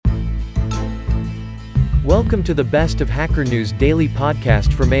Welcome to the Best of Hacker News Daily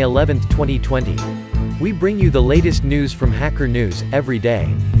Podcast for May 11, 2020. We bring you the latest news from Hacker News every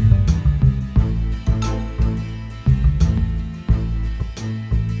day.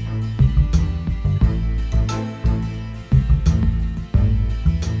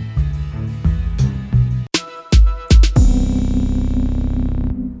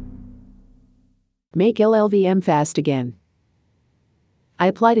 Make LLVM fast again. I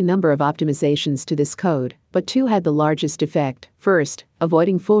applied a number of optimizations to this code, but two had the largest effect. First,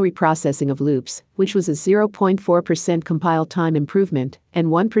 avoiding full reprocessing of loops, which was a 0.4% compile time improvement and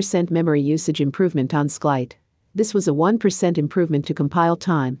 1% memory usage improvement on SQLite. This was a 1% improvement to compile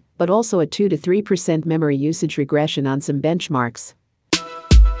time, but also a 2 to 3% memory usage regression on some benchmarks.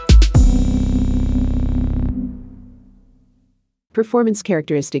 Performance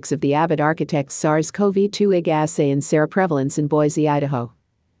characteristics of the Abbott Architects SARS-CoV-2 IG assay in seroprevalence in Boise, Idaho.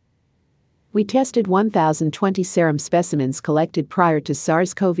 We tested 1,020 serum specimens collected prior to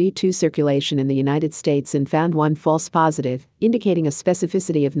SARS-CoV-2 circulation in the United States and found one false positive, indicating a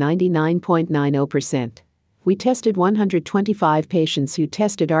specificity of 99.90%. We tested 125 patients who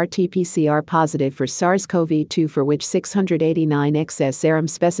tested RT-PCR positive for SARS-CoV-2, for which 689 excess serum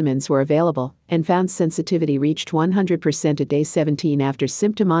specimens were available, and found sensitivity reached 100% at day 17 after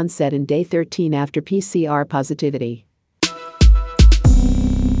symptom onset and day 13 after PCR positivity.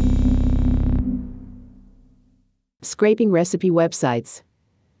 Scraping recipe websites.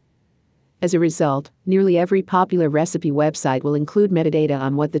 As a result, nearly every popular recipe website will include metadata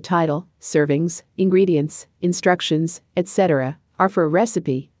on what the title, servings, ingredients, instructions, etc. are for a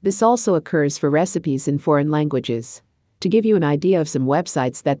recipe. This also occurs for recipes in foreign languages. To give you an idea of some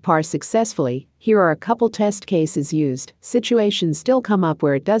websites that parse successfully, here are a couple test cases used. Situations still come up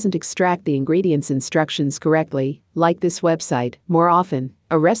where it doesn't extract the ingredients instructions correctly, like this website. More often,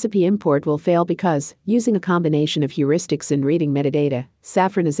 a recipe import will fail because, using a combination of heuristics and reading metadata,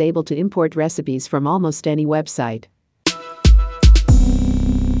 Safran is able to import recipes from almost any website.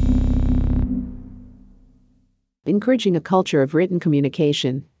 Encouraging a culture of written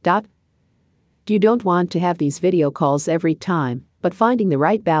communication. You don't want to have these video calls every time, but finding the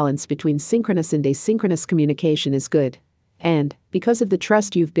right balance between synchronous and asynchronous communication is good. And, because of the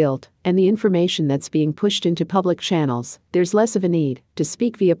trust you've built, and the information that's being pushed into public channels, there's less of a need to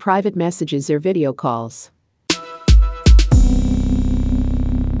speak via private messages or video calls.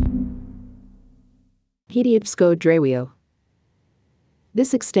 PDFsCode Drewio.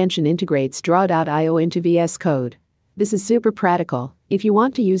 This extension integrates Draw.io into VS Code. This is super practical if you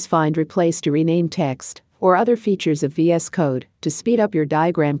want to use find replace to rename text, or other features of VS Code to speed up your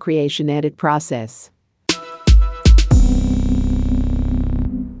diagram creation edit process.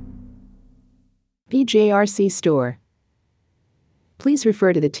 PJRC Store. Please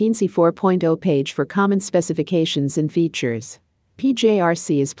refer to the Teensy 4.0 page for common specifications and features.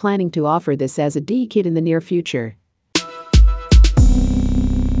 PJRC is planning to offer this as a D-Kit in the near future.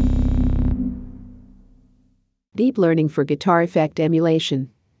 Deep learning for guitar effect emulation.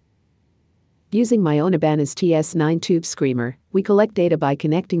 Using my own Ibanez TS9 Tube Screamer, we collect data by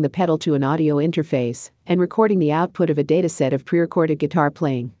connecting the pedal to an audio interface and recording the output of a dataset of pre-recorded guitar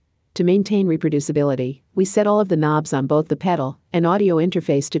playing. To maintain reproducibility, we set all of the knobs on both the pedal and audio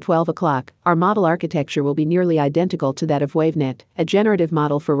interface to 12 o'clock. Our model architecture will be nearly identical to that of WaveNet, a generative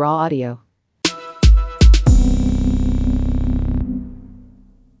model for raw audio.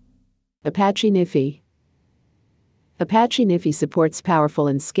 Apache NiFi. Apache NiFi supports powerful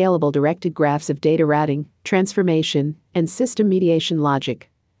and scalable directed graphs of data routing, transformation, and system mediation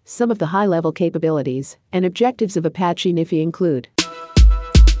logic. Some of the high-level capabilities and objectives of Apache NiFi include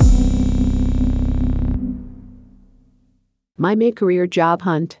My Mid-Career Job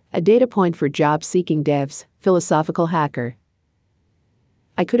Hunt, a data point for job-seeking devs, philosophical hacker.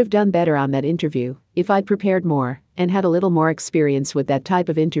 I could have done better on that interview if I'd prepared more and had a little more experience with that type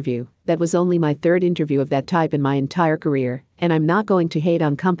of interview. That was only my third interview of that type in my entire career, and I'm not going to hate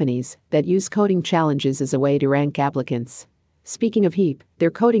on companies that use coding challenges as a way to rank applicants. Speaking of Heap,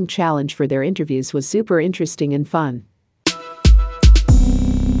 their coding challenge for their interviews was super interesting and fun.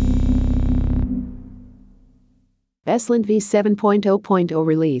 ESLint v7.0.0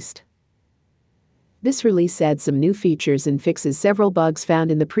 released. This release adds some new features and fixes several bugs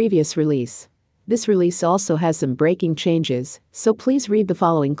found in the previous release. This release also has some breaking changes, so please read the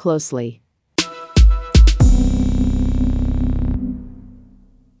following closely.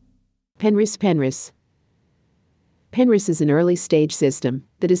 Penris. Penris is an early-stage system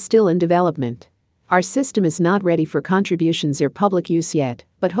that is still in development. Our system is not ready for contributions or public use yet,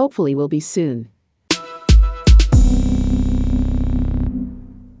 but hopefully will be soon.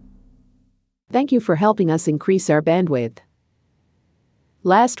 Thank you for helping us increase our bandwidth.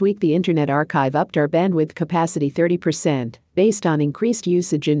 Last week, the Internet Archive upped our bandwidth capacity 30%, based on increased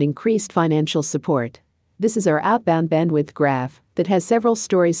usage and increased financial support. This is our outbound bandwidth graph that has several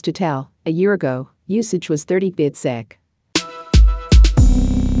stories to tell. A year ago, usage was 30 bitsec.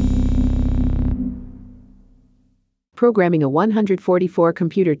 Programming a 144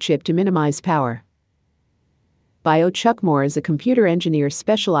 computer chip to minimize power. Bio Chuck Moore is a computer engineer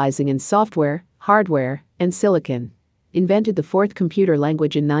specializing in software, hardware, and silicon. Invented the fourth computer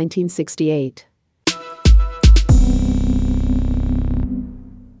language in 1968.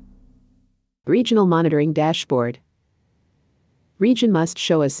 Regional monitoring dashboard. Region must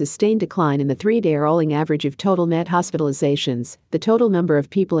show a sustained decline in the 3-day rolling average of total net hospitalizations, the total number of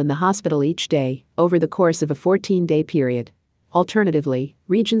people in the hospital each day, over the course of a 14-day period. Alternatively,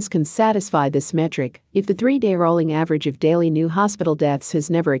 regions can satisfy this metric if the 3-day rolling average of daily new hospital deaths has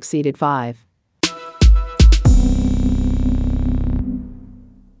never exceeded 5.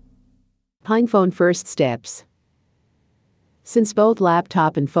 PinePhone first steps. Since both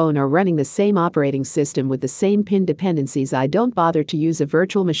laptop and phone are running the same operating system with the same pin dependencies, I don't bother to use a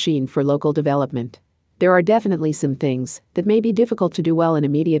virtual machine for local development. There are definitely some things that may be difficult to do well in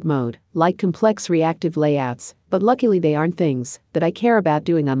immediate mode, like complex reactive layouts, but luckily they aren't things that I care about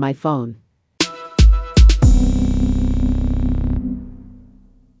doing on my phone.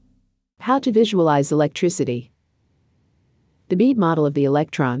 How to visualize electricity. The Bead model of the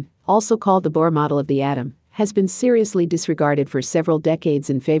electron, also called the Bohr model of the atom, has been seriously disregarded for several decades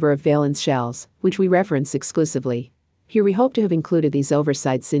in favor of valence shells, which we reference exclusively. Here we hope to have included these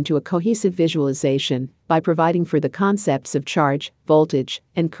oversights into a cohesive visualization by providing for the concepts of charge, voltage,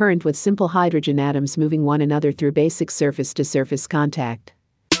 and current with simple hydrogen atoms moving one another through basic surface-to-surface contact.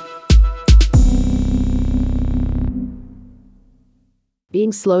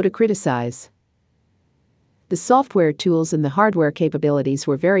 Being slow to criticize. The software tools and the hardware capabilities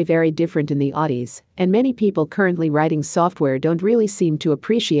were very, very different in the '80s, and many people currently writing software don't really seem to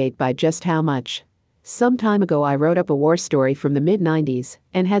appreciate by just how much. Some time ago I wrote up a war story from the mid-90s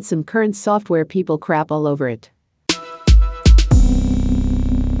and had some current software people crap all over it.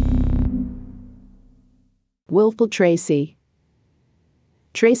 WILPL Tracy.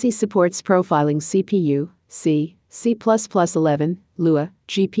 Tracy supports profiling CPU, C, C++11, Lua,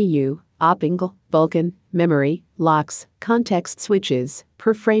 GPU, OP-Ingle, Vulkan, memory, locks, context switches,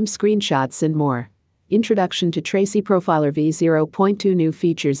 per-frame screenshots and more. Introduction to Tracy Profiler v0.2 new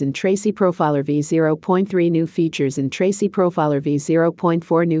features in Tracy Profiler v0.3 new features in Tracy Profiler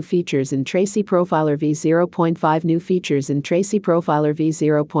v0.4 new features in Tracy Profiler v0.5 new features in Tracy Profiler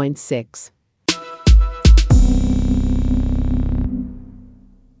v0.6.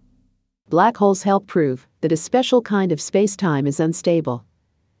 Black holes help prove that a special kind of spacetime is unstable.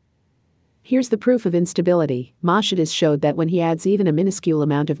 Here's the proof of instability. Moschidis showed that when he adds even a minuscule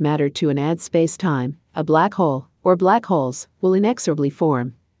amount of matter to an odd space-time, a black hole, or black holes, will inexorably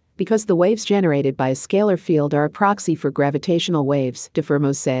form. Because the waves generated by a scalar field are a proxy for gravitational waves, de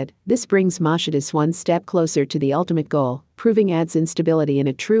Fermo said, this brings Moschidis one step closer to the ultimate goal, proving adds instability in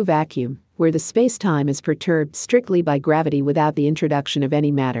a true vacuum, where the space-time is perturbed strictly by gravity without the introduction of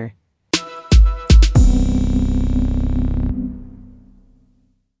any matter.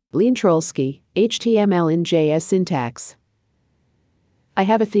 Leon Trolsky, HTML in JS syntax. I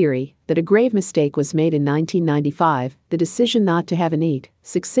have a theory that a grave mistake was made in 1995, the decision not to have a neat,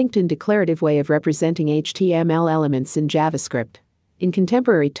 succinct and declarative way of representing HTML elements in JavaScript. In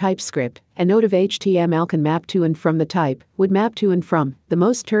contemporary TypeScript, a node of HTML can map to and from the type, would map to and from. The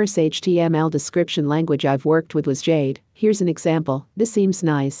most terse HTML description language I've worked with was Jade. Here's an example. This seems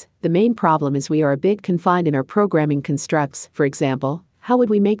nice. The main problem is we are a bit confined in our programming constructs. For example, how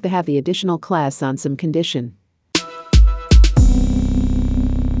would we make the have the additional class on some condition?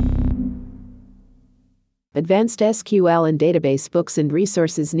 Advanced SQL and Database Books and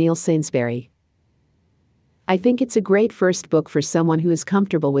Resources. Neil Sainsbury. I think it's a great first book for someone who is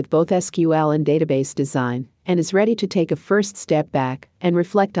comfortable with both SQL and database design, and is ready to take a first step back and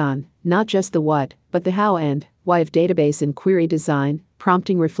reflect on, not just the what, but the how and why of database and query design,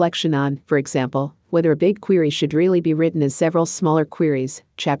 prompting reflection on, for example, whether a big query should really be written as several smaller queries,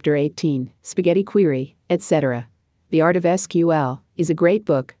 Chapter 18, Spaghetti Query, etc. The Art of SQL is a great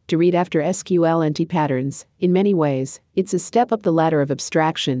book to read after SQL NT Patterns. In many ways, it's a step up the ladder of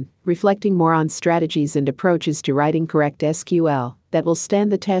abstraction, reflecting more on strategies and approaches to writing correct SQL that will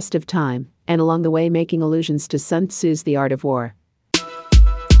stand the test of time, and along the way making allusions to Sun Tzu's The Art of War.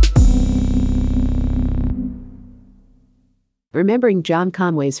 Remembering John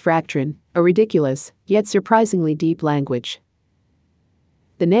Conway's Fractran, a ridiculous, yet surprisingly deep language.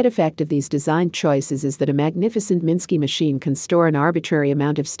 The net effect of these design choices is that a magnificent Minsky machine can store an arbitrary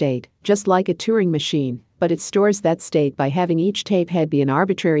amount of state, just like a Turing machine, but it stores that state by having each tape head be an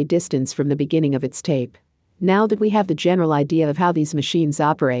arbitrary distance from the beginning of its tape. Now that we have the general idea of how these machines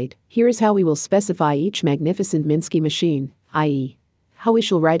operate, here is how we will specify each magnificent Minsky machine, i.e., how we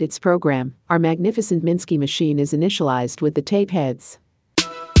shall write its program. Our magnificent Minsky machine is initialized with the tape heads.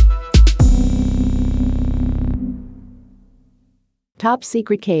 Top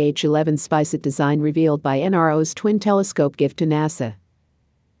secret KH-11 SPICET design revealed by NRO's twin telescope gift to NASA.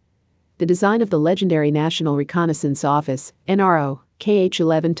 The design of the legendary National Reconnaissance Office, NRO,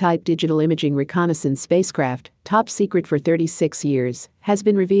 KH-11 type digital imaging reconnaissance spacecraft, top secret for 36 years, has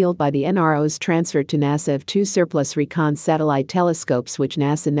been revealed by the NRO's transfer to NASA of two surplus recon satellite telescopes which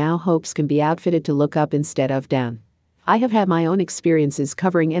NASA now hopes can be outfitted to look up instead of down. I have had my own experiences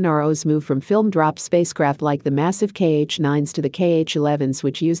covering NRO's move from film drop spacecraft like the massive KH-9s to the KH-11s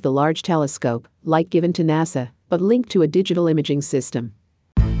which use the large telescope, like given to NASA, but linked to a digital imaging system.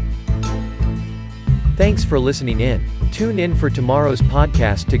 Thanks for listening in. Tune in for tomorrow's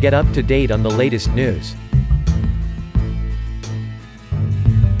podcast to get up to date on the latest news.